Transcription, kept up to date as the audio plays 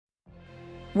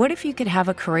What if you could have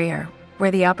a career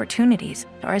where the opportunities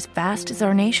are as vast as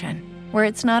our nation, where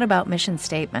it's not about mission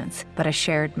statements, but a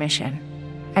shared mission?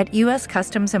 At U.S.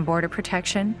 Customs and Border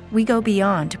Protection, we go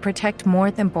beyond to protect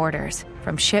more than borders.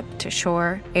 From ship to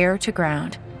shore, air to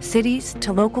ground, cities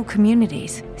to local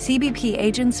communities, CBP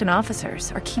agents and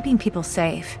officers are keeping people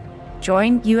safe.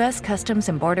 Join U.S. Customs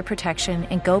and Border Protection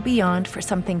and go beyond for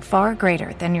something far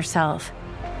greater than yourself.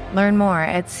 Learn more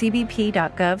at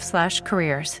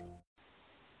cbp.gov/careers.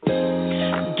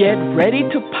 Get ready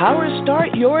to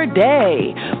PowerStart your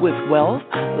day with wealth,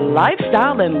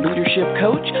 lifestyle, and leadership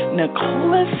coach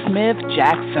Nicola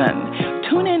Smith-Jackson.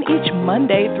 Tune in each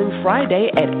Monday through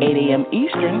Friday at 8 a.m.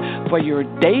 Eastern for your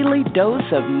daily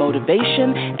dose of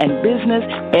motivation and business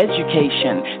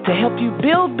education to help you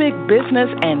build big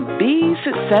business and be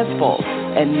successful.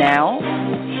 And now,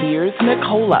 here's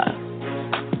Nicola.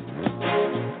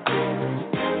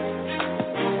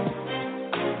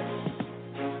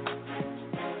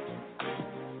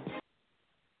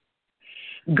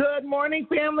 Good morning,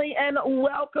 family, and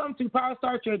welcome to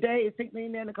PowerStart Your Day. It's me,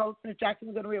 Nicola Smith-Jackson.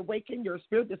 We're going to reawaken your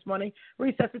spirit this morning,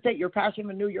 resuscitate your passion,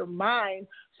 renew your mind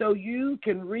so you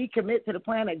can recommit to the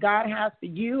plan that God has for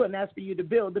you, and that's for you to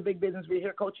build the big business. We're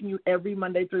here coaching you every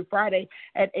Monday through Friday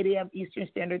at 8 a.m. Eastern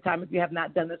Standard Time. If you have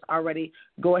not done this already,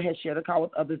 go ahead, share the call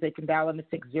with others. They can dial in to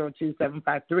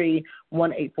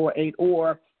 602-753-1848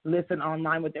 or listen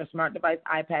online with their smart device,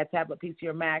 iPad, tablet, PC,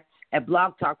 or Mac at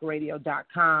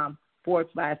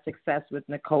blogtalkradio.com/success with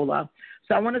Nicola.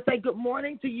 So I want to say good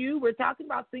morning to you. We're talking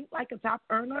about think like a top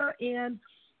earner, and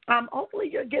hopefully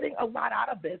you're getting a lot out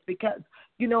of this because,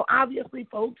 obviously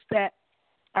folks that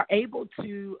are able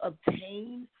to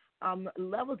obtain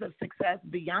levels of success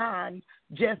beyond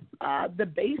just the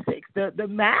basics, the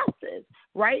masses,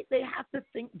 right? They have to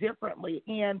think differently.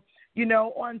 And,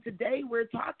 on today we're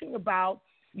talking about,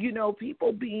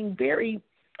 people being very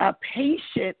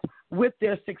patient with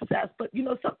their success. But,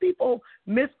 some people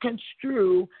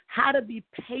misconstrue how to be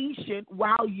patient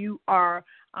while you are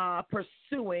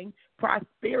pursuing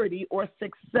prosperity or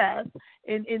success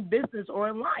in business or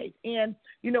in life. And,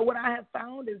 what I have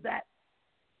found is that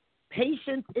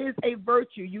patience is a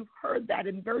virtue. You've heard that,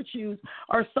 and virtues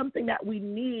are something that we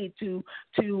need to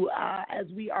as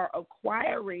we are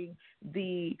acquiring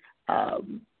the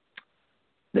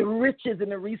riches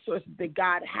and the resources that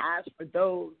God has for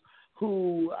those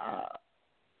who are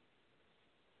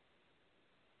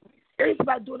serious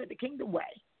about doing it the kingdom way.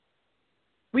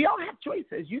 We all have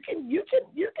choices. You can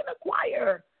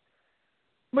acquire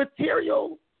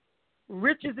material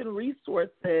riches and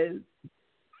resources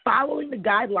following the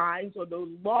guidelines or those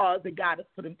laws that God has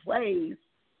put in place,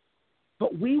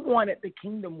 but we want it the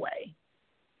kingdom way,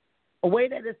 a way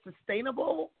that is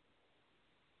sustainable,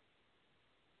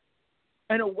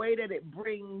 in a way that it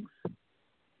brings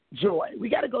joy. We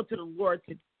got to go to the Lord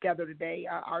together today.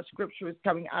 Our scripture is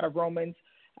coming out of Romans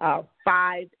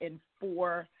 5 and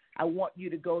 4. I want you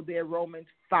to go there, Romans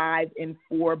 5 and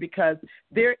 4, because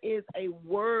there is a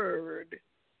word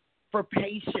for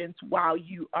patience while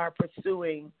you are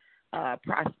pursuing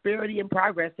prosperity and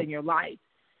progress in your life.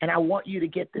 And I want you to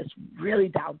get this really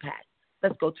down pat.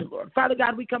 Let's go to the Lord. Father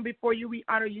God, we come before you. We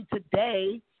honor you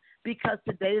today, because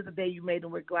today is the day you made,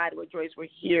 and we're glad, we're joyous, we're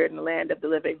here in the land of the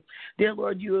living. Dear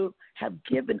Lord, you have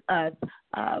given us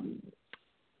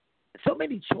so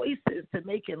many choices to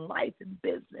make in life and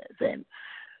business. And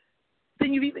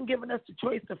then you've even given us the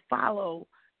choice to follow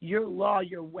your law,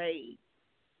 your way.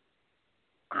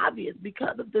 Obvious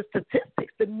because of the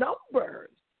statistics, the numbers,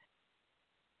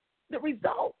 the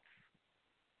results.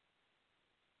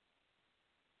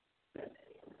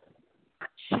 I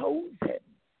chosen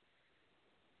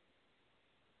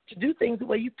to do things the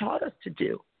way you taught us to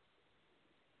do.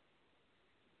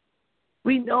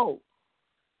 We know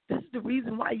this is the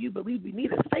reason why you believe we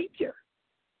need a Savior.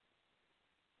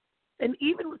 And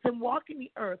even with him walking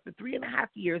the earth for 3.5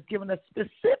 years, giving us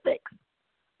specifics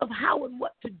of how and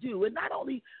what to do, and not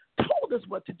only told us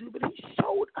what to do, but he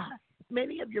showed us.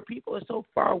 Many of your people are so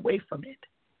far away from it.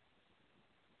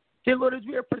 Dear Lord, as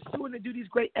we are pursuing to do these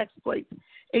great exploits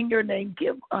in your name,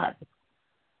 give us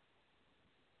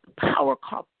power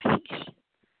called patience.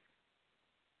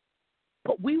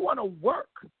 But we want to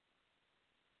work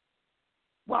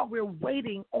while we're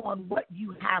waiting on what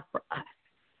you have for us.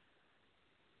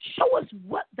 Show us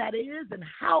what that is and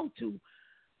how to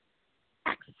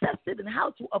access it and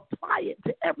how to apply it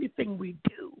to everything we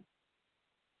do,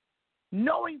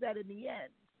 knowing that in the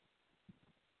end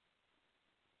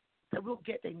that we'll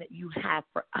get everything that you have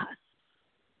for us.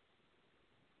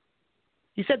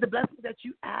 You said the blessings that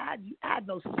you add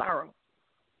no sorrow.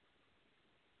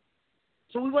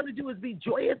 So what we want to do is be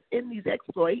joyous in these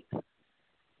exploits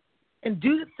and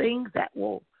do the things that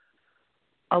will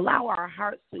allow our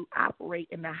hearts to operate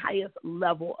in the highest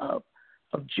level of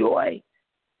joy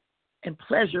and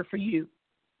pleasure for you.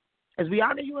 As we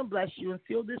honor you and bless you and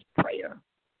seal this prayer,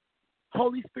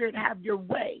 Holy Spirit, have your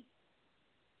way.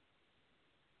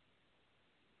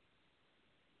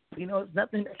 You know, it's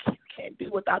nothing that you can't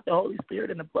do without the Holy Spirit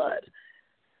and the blood.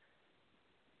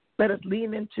 Let us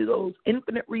lean into those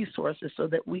infinite resources so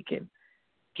that we can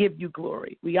give you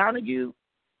glory. We honor you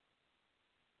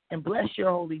and bless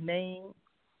your holy name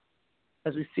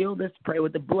as we seal this prayer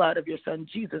with the blood of your Son,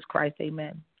 Jesus Christ.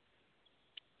 Amen.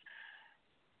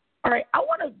 All right, I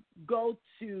want to go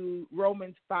to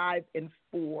Romans 5 and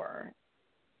 4.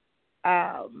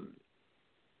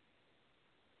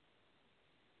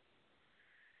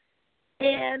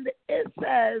 And it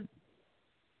says,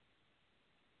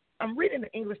 I'm reading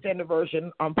the English Standard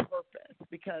Version on purpose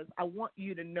because I want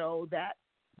you to know that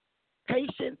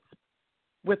patience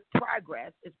with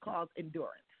progress is called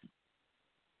endurance.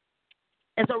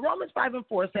 And so Romans 5 and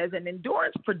 4 says, and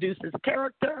endurance produces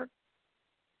character,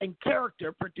 and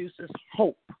character produces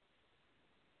hope.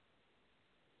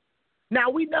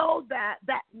 Now, we know that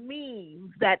that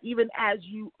means that even as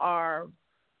you are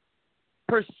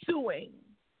pursuing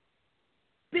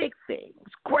big things,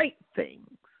 great things,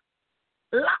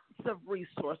 lots of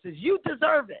resources, you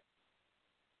deserve it.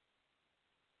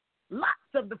 Lots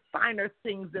of the finer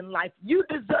things in life, you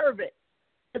deserve it.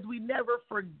 As we never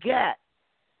forget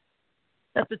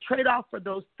that the trade-off for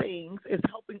those things is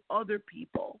helping other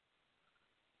people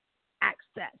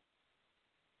access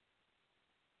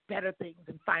better things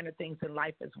and finer things in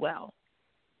life as well.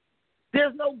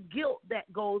 There's no guilt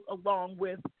that goes along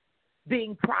with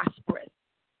being prosperous.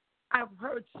 I've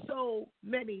heard so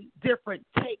many different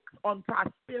takes on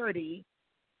prosperity,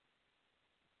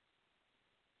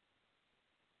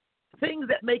 things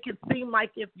that make it seem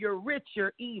like if you're rich,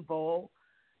 you're evil.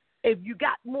 If you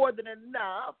got more than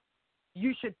enough,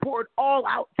 you should pour it all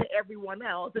out to everyone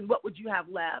else, and what would you have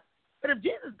left? But if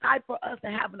Jesus died for us to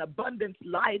have an abundant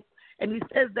life, and he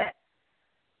says that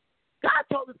God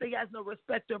told us that he has no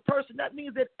respect to a person, that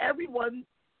means that everyone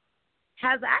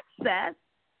has access.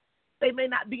 They may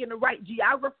not be in the right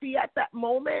geography at that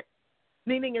moment,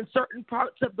 meaning in certain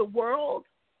parts of the world.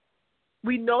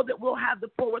 We know that we'll have the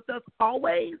poor with us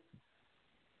always.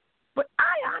 But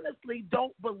I honestly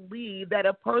don't believe that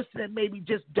a person that maybe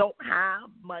just don't have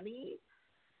money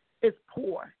is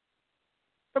poor.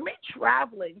 For me,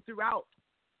 traveling throughout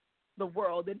the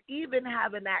world and even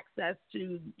having access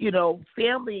to,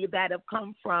 family that have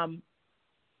come from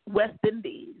West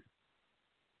Indies,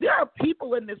 there are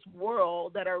people in this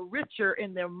world that are richer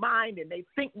in their mind, and they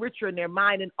think richer in their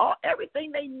mind, and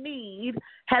everything they need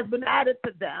has been added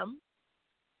to them.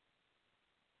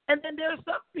 And then there are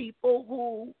some people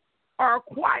who are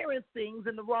acquiring things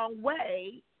in the wrong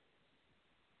way.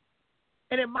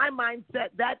 And in my mindset,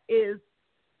 that is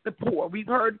the poor. We've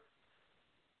heard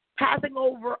passing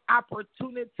over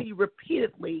opportunity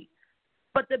repeatedly,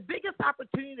 but the biggest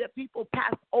opportunity that people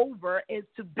pass over is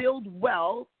to build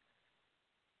wealth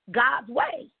God's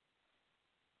way.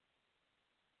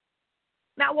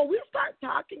 Now, when we start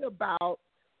talking about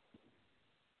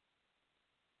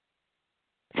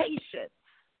patience,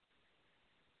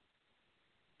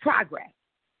 progress,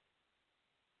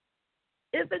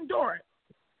 it's endurance.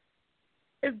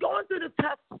 It's going through the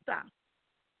tough stuff.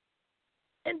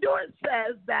 Endurance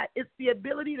says that it's the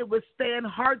ability to withstand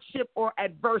hardship or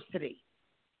adversity,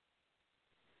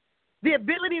 the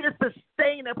ability to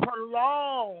sustain a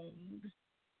prolonged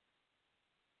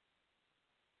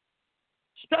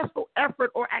stressful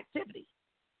effort or activity.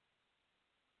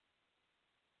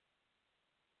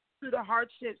 Through the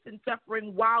hardships and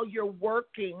suffering while you're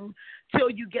working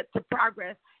till you get to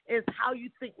progress is how you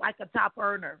think like a top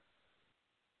earner.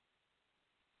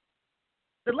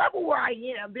 The level where I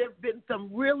am, there have been some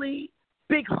really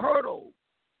big hurdles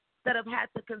that have had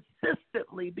to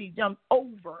consistently be jumped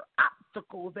over,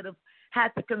 obstacles that have had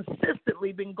to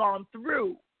consistently been gone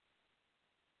through.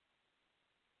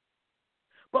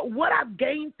 But what I've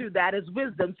gained through that is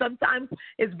wisdom. Sometimes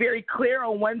it's very clear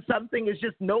on when something is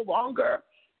just no longer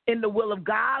in the will of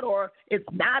God or it's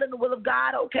not in the will of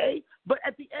God, okay? But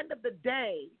at the end of the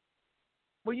day,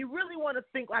 when you really want to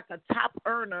think like a top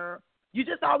earner, you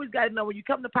just always got to know when you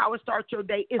come to PowerStart Your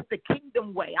Day, it's the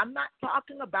kingdom way. I'm not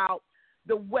talking about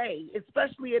the way,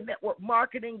 especially in network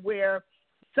marketing where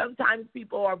sometimes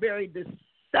people are very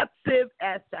deceptive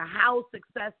as to how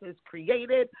success is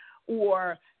created,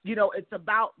 or, it's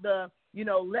about the,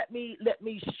 let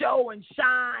me show and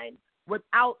shine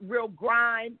without real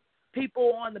grind.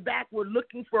 People on the back were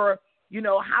looking for,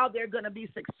 how they're going to be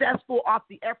successful off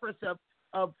the efforts of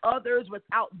of others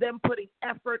without them putting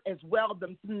effort as well,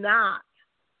 them not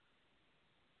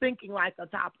thinking like a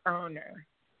top earner.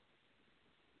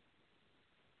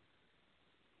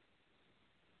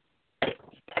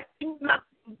 Expecting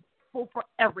nothing for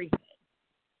everything.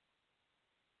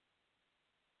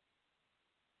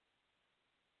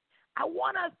 I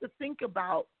want us to think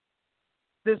about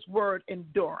this word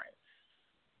endurance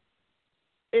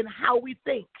in how we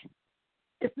think.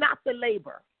 It's not the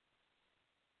labor.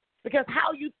 Because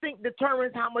how you think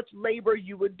determines how much labor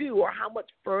you would do or how much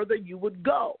further you would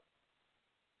go.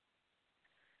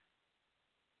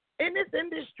 In this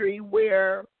industry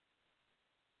where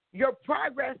your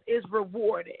progress is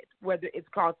rewarded, whether it's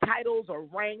called titles or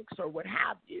ranks or what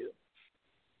have you,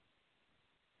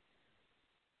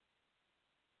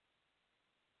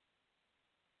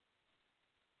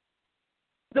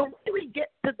 the way we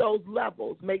get to those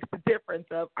levels makes the difference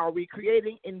of, are we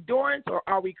creating endurance or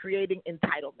are we creating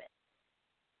entitlement?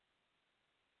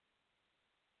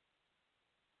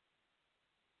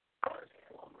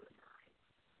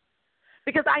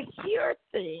 Because I hear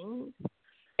things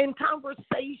in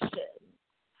conversation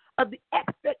of the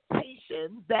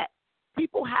expectations that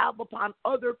people have upon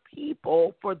other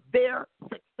people for their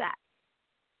success.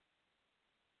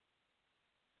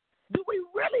 Do we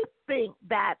really think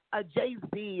that a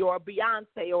Jay-Z or a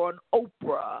Beyonce or an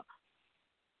Oprah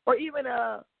or even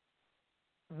a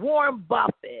Warren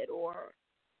Buffett, or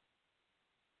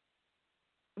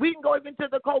we can go even to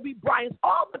the Kobe Bryants,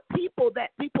 all the people that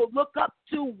people look up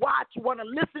to, watch, want to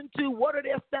listen to, what are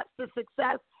their steps to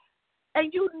success?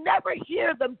 And you never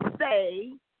hear them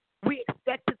say, we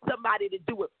expected somebody to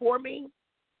do it for me.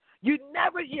 You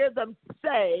never hear them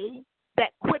say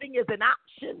that quitting is an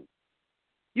option.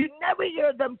 You never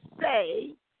hear them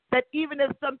say that even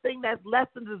if something that's less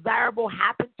than desirable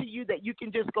happened to you, that you can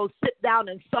just go sit down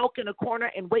and sulk in a corner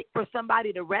and wait for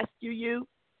somebody to rescue you.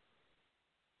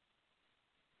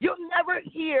 You'll never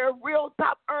hear real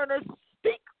top earners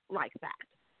speak like that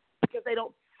because they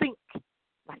don't think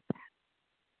like that.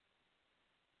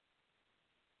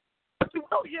 But you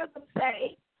will hear them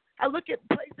say, I look at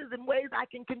places and ways I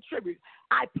can contribute.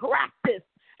 I practiced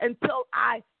until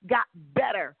I got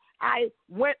better. I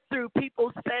went through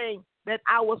people saying that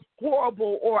I was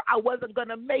horrible or I wasn't going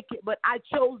to make it, but I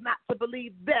chose not to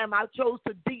believe them. I chose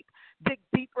to dig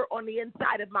deeper on the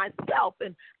inside of myself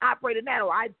and operate in that.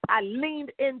 Or I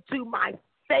leaned into my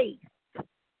faith.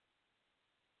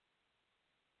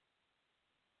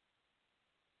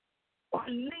 Or I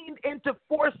leaned into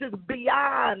forces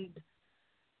beyond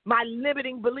my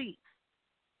limiting beliefs.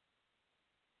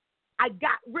 I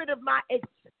got rid of my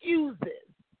excuses,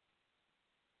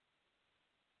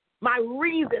 my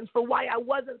reasons for why I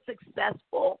wasn't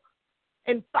successful,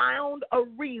 and found a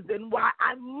reason why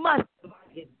I must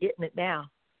be getting it now.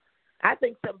 I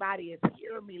think somebody is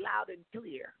hearing me loud and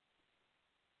clear.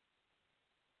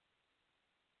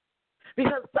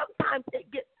 Because sometimes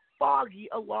it gets foggy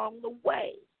along the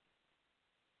way.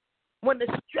 When the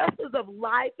stresses of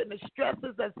life and the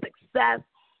stresses of success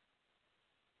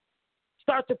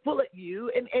start to pull at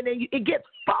you, and it gets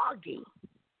foggy.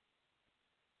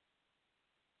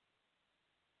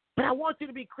 But I want you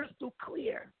to be crystal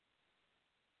clear.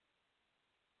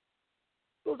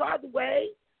 Those are the way,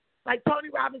 like Tony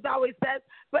Robbins always says,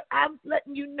 but I'm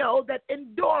letting you know that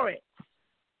endurance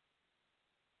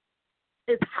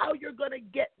is how you're going to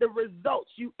get the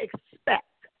results you expect.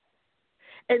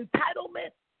 Entitlement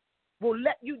will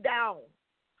let you down.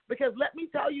 Because let me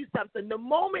tell you something, the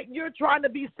moment you're trying to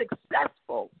be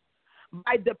successful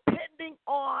by depending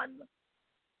on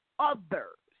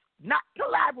others, not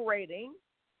collaborating,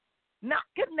 not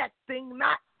connecting,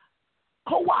 not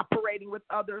cooperating with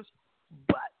others,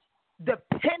 but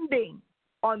depending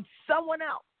on someone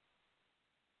else,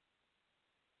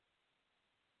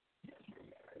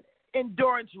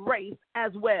 endurance race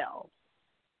as well.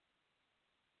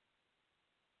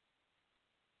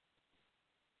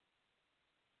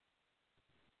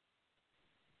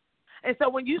 And so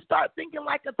when you start thinking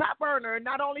like a top earner,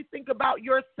 not only think about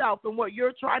yourself and what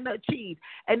you're trying to achieve,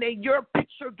 and then your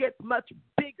picture gets much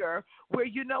bigger where,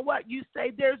 you know what, you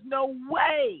say there's no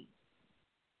way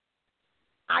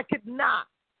I could not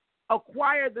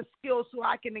acquire the skills so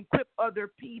I can equip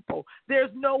other people. There's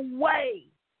no way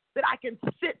that I can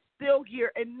sit still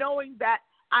here and knowing that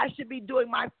I should be doing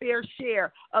my fair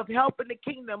share of helping the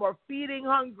kingdom or feeding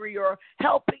hungry or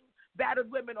helping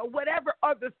battered women or whatever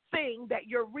other thing that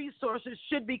your resources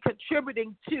should be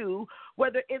contributing to,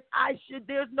 whether it's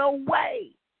there's no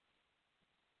way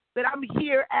that I'm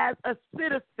here as a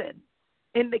citizen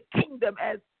in the kingdom,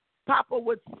 as Papa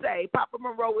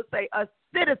Monroe would say, a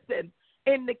citizen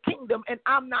in the kingdom, and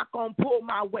I'm not going to pull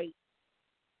my weight.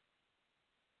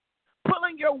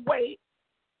 your weight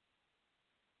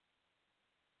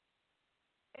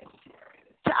and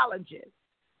sharing challenges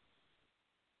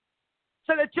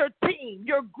so that your team,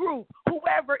 your group,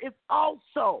 whoever is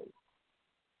also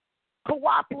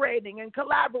cooperating and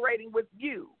collaborating with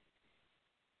you,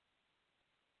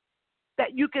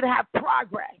 that you can have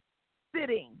progress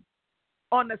sitting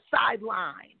on the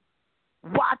sideline,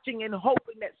 watching and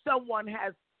hoping that someone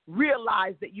has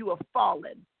realized that you have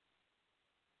fallen.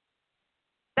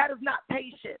 That is not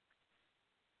patience.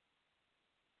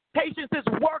 Patience is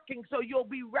working so you'll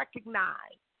be recognized.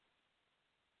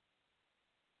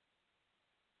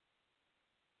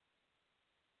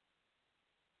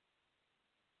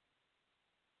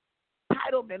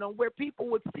 Entitlement, on where people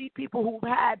would see people who've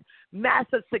had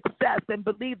massive success and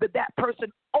believe that that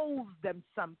person owes them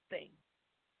something.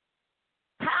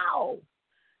 How?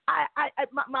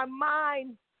 My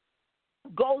mind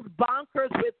goes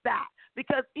bonkers with that,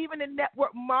 because even in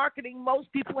network marketing,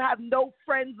 most people have no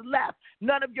friends left.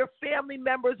 None of your family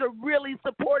members are really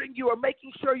supporting you or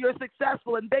making sure you're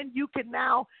successful, and then you can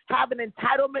now have an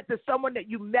entitlement to someone that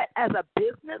you met as a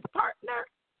business partner.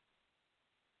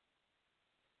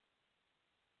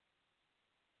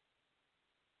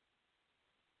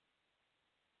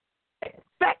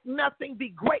 Expect nothing, be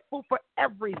grateful for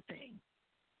everything.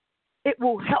 It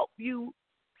will help you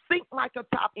think like a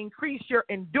top, increase your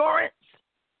endurance,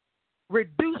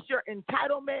 reduce your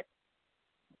entitlement,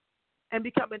 and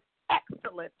become an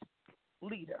excellent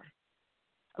leader.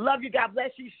 I love you. God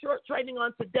bless you. Short training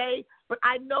on today, but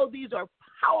I know these are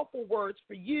powerful words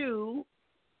for you,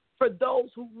 for those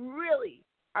who really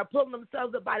are pulling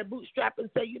themselves up by the bootstrap and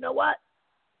say, you know what?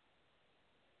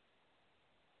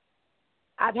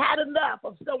 I've had enough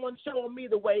of someone showing me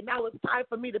the way. Now it's time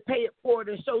for me to pay it forward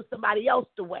and show somebody else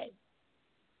the way.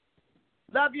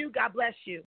 Love you. God bless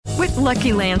you. With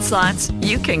Lucky Land Slots,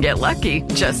 you can get lucky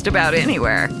just about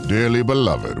anywhere. Dearly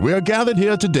beloved, we are gathered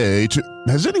here today to...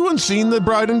 Has anyone seen the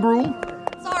bride and groom?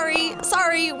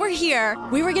 Sorry, we're here.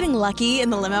 We were getting lucky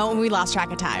in the limo and we lost track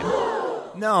of time.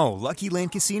 No, Lucky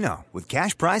Land Casino, with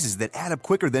cash prizes that add up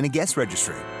quicker than a guest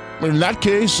registry. In that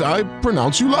case, I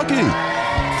pronounce you lucky.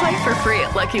 Play for free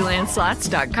at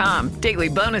LuckyLandSlots.com. Daily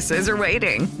bonuses are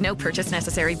waiting. No purchase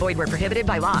necessary. Void where prohibited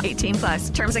by law.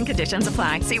 18+. Terms and conditions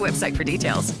apply. See website for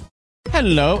details.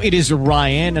 Hello, it is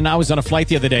Ryan, and I was on a flight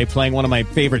the other day playing one of my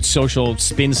favorite social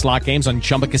spin slot games on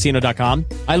ChumbaCasino.com.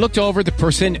 I looked over at the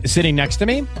person sitting next to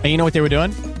me, and you know what they were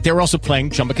doing? They were also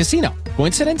playing Chumba Casino.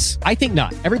 Coincidence? I think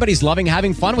not. Everybody's loving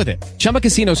having fun with it. Chumba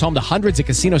Casino is home to hundreds of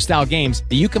casino-style games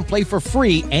that you can play for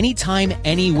free anytime,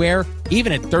 anywhere,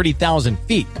 even at 30,000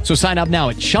 feet. So sign up now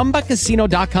at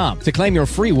ChumbaCasino.com to claim your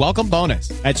free welcome bonus.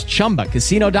 That's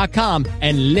ChumbaCasino.com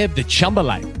and live the Chumba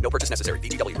life. No purchase necessary.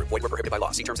 VGW. Void where prohibited by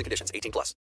law. See terms and conditions. 18+.